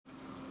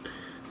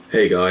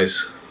Hey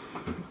guys,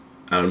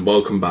 and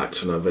welcome back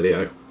to another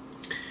video.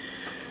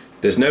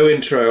 There's no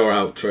intro or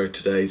outro to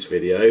today's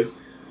video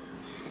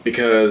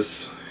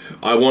because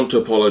I want to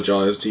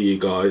apologise to you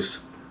guys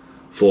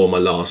for my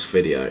last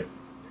video.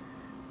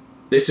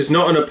 This is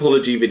not an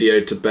apology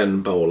video to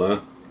Ben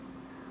Bowler,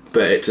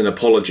 but it's an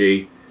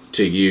apology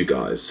to you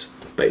guys,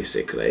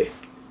 basically.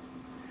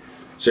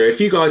 So if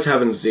you guys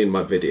haven't seen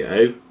my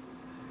video,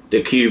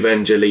 the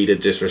Q-Venger leader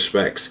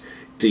disrespects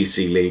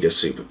DC League of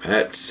Super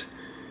Pets,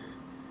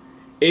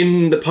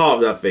 in the part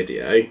of that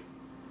video,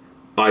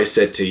 I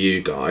said to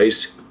you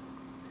guys,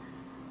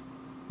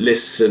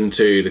 listen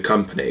to the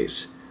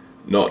companies,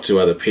 not to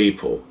other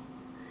people.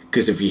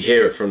 Because if you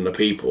hear it from the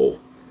people,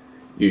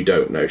 you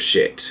don't know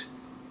shit.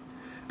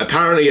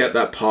 Apparently at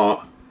that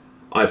part,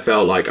 I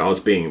felt like I was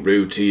being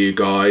rude to you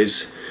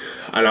guys,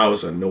 and I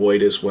was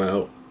annoyed as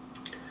well.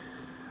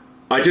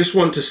 I just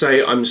want to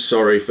say I'm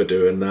sorry for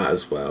doing that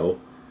as well.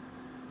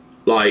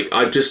 Like,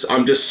 I'm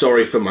just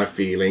sorry for my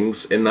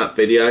feelings in that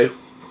video.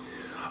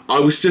 I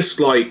was just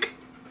like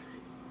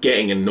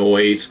getting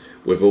annoyed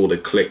with all the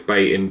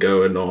clickbaiting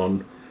going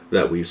on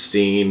that we've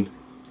seen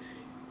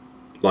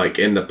like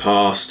in the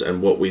past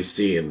and what we're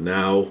seeing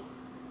now.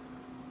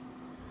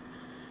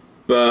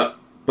 But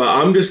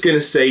I'm just gonna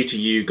say to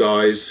you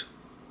guys,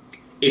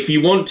 if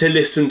you want to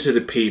listen to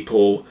the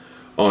people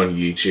on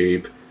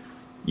YouTube,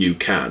 you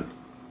can.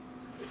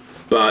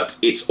 But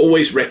it's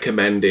always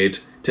recommended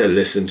to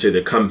listen to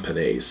the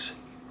companies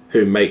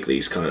who make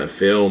these kind of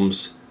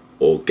films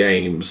or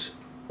games,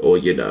 or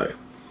you know.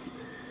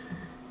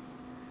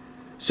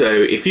 So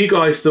if you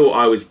guys thought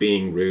I was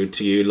being rude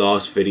to you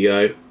last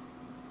video,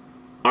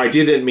 I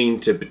didn't mean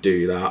to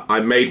do that. I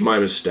made my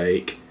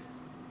mistake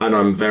and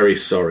I'm very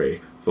sorry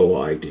for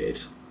what I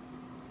did.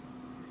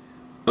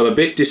 I'm a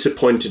bit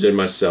disappointed in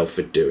myself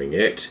for doing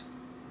it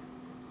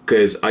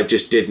because I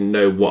just didn't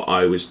know what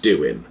I was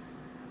doing.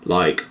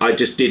 Like, I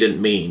just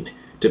didn't mean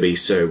to be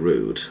so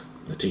rude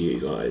to you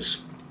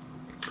guys.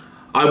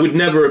 I would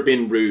never have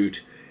been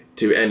rude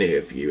to any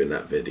of you in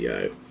that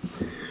video.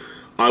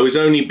 I was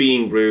only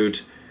being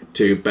rude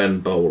to Ben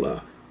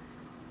Bowler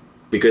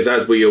because,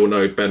 as we all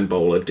know, Ben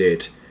Bowler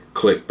did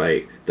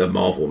clickbait the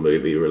Marvel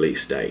movie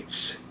release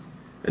dates,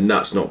 and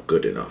that's not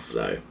good enough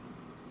though.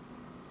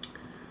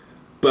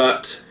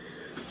 But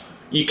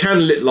you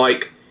can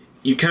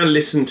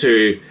listen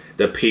to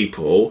the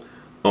people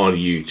on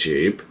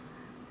YouTube,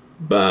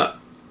 but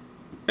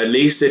at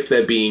least if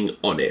they're being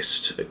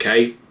honest,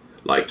 okay?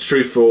 Like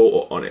truthful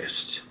or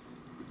honest.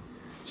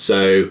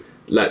 So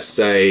let's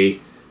say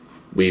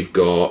we've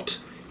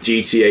got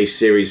GTA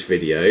series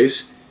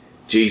videos,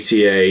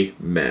 GTA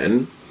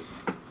Men.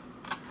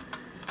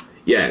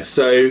 Yeah,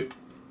 so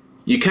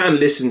you can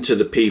listen to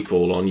the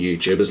people on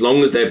YouTube as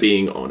long as they're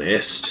being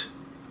honest.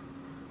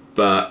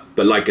 But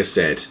like I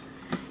said,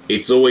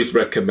 it's always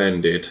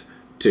recommended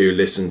to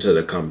listen to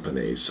the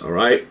companies,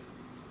 alright?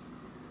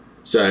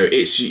 So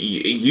it's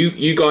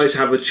you guys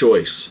have a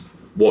choice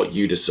what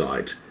you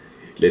decide.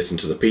 Listen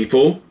to the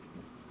people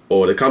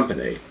or the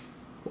company.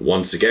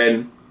 Once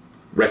again,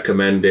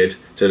 recommended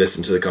to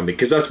listen to the company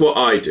because that's what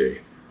I do.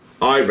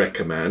 I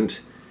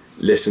recommend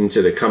listen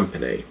to the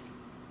company.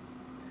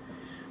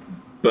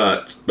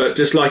 But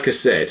just like I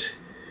said,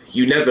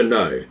 you never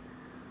know.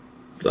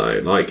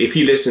 So like if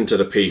you listen to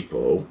the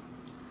people,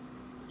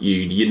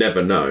 you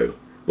never know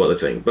what they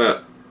think.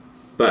 But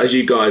as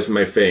you guys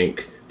may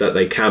think that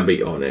they can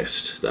be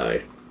honest though.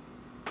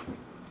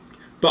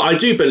 But I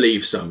do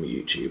believe some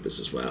YouTubers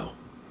as well.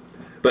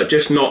 But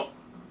just not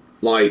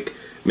like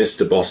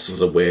Mr. Boss for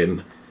the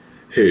Win,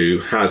 who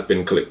has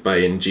been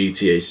clickbaiting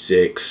GTA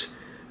 6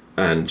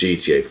 and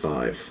GTA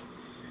 5.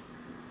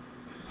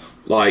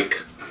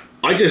 Like,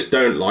 I just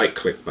don't like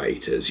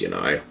clickbaiters, you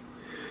know.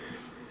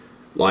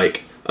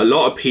 Like, a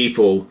lot of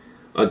people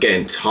are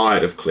getting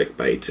tired of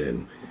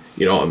clickbaiting,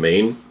 you know what I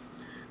mean?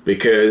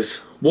 Because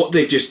what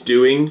they're just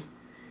doing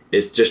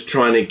is just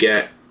trying to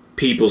get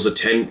people's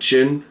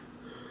attention,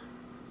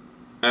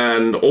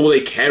 and all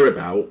they care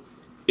about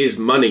is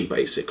money,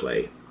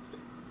 basically.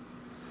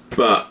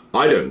 But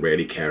I don't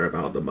really care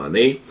about the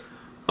money.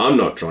 I'm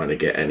not trying to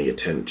get any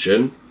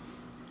attention.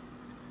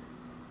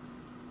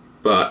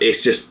 But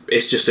it's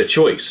just a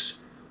choice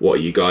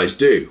what you guys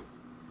do.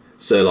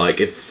 So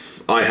like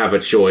if I have a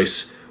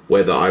choice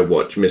whether I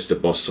watch Mr.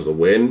 Boss for the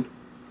Win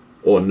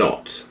or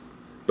not.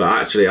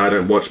 But actually I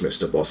don't watch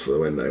Mr. Boss for the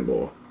Win no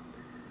more.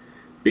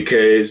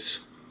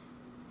 Because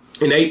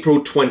in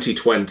April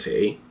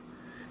 2020,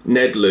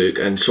 Ned Luke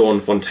and Sean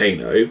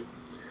Fontano,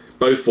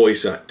 both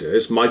voice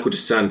actors, Michael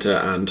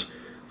DeSanta and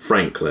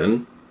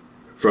Franklin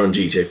from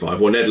GTA 5,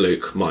 or Ned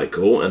Luke,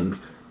 Michael, and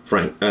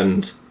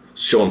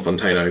Sean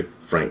Fontano,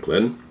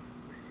 Franklin.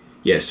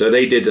 Yeah, so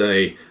they did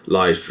a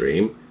live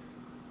stream.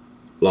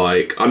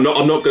 Like, I'm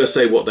not going to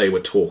say what they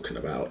were talking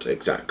about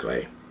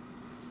exactly.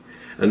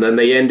 And then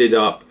they ended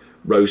up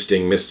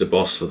roasting Mr.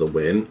 Boss for the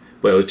Win,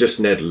 where it was just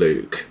Ned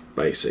Luke,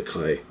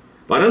 basically.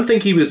 But I don't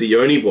think he was the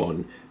only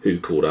one who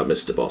called out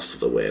Mr. Boss for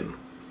the Win.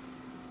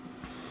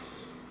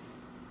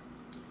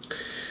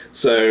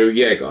 So,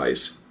 yeah,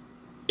 guys.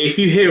 if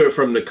you hear it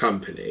from the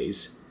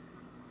companies,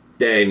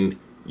 then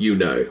you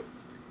know.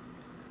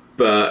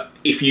 But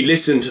if you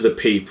listen to the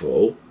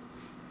people,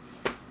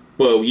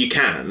 well, you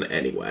can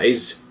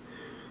anyways.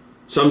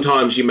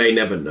 Sometimes you may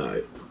never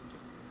know.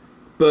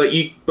 But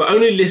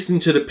only listen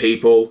to the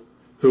people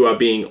who are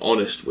being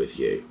honest with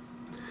you.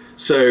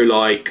 So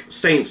like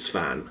Saints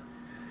Fan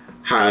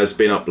has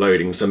been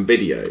uploading some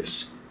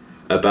videos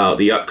about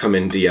the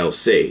upcoming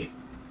DLC,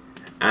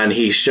 and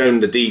he's shown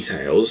the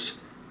details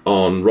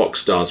on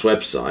Rockstar's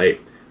website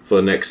for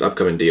the next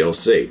upcoming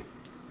DLC,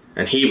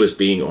 and he was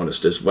being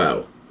honest as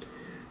well.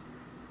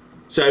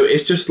 So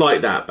it's just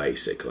like that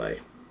basically.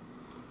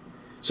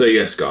 So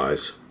yes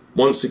guys,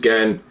 once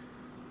again,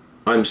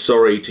 I'm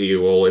sorry to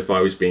you all if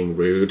I was being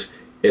rude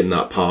in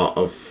that part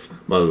of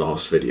my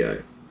last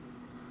video.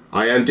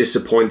 I am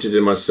disappointed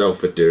in myself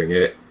for doing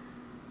it.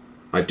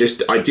 I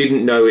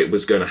didn't know it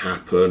was going to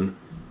happen.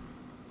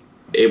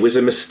 It was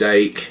a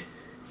mistake.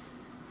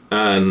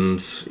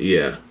 And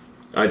yeah,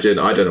 I don't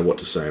know what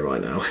to say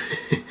right now.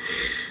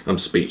 I'm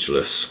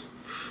speechless.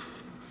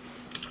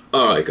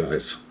 Alright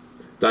guys,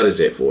 that is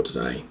it for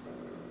today.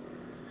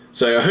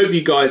 So I hope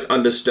you guys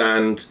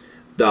understand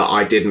that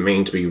I didn't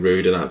mean to be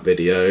rude in that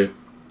video,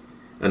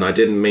 and I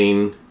didn't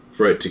mean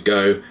for it to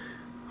go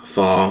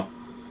far,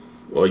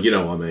 well, you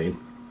know what I mean.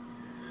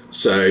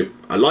 So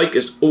a like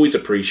is always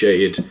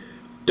appreciated.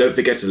 Don't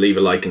forget to leave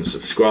a like and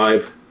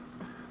subscribe.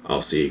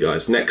 I'll see you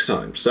guys next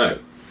time. So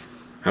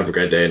have a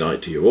great day and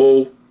night to you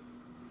all.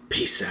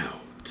 Peace out.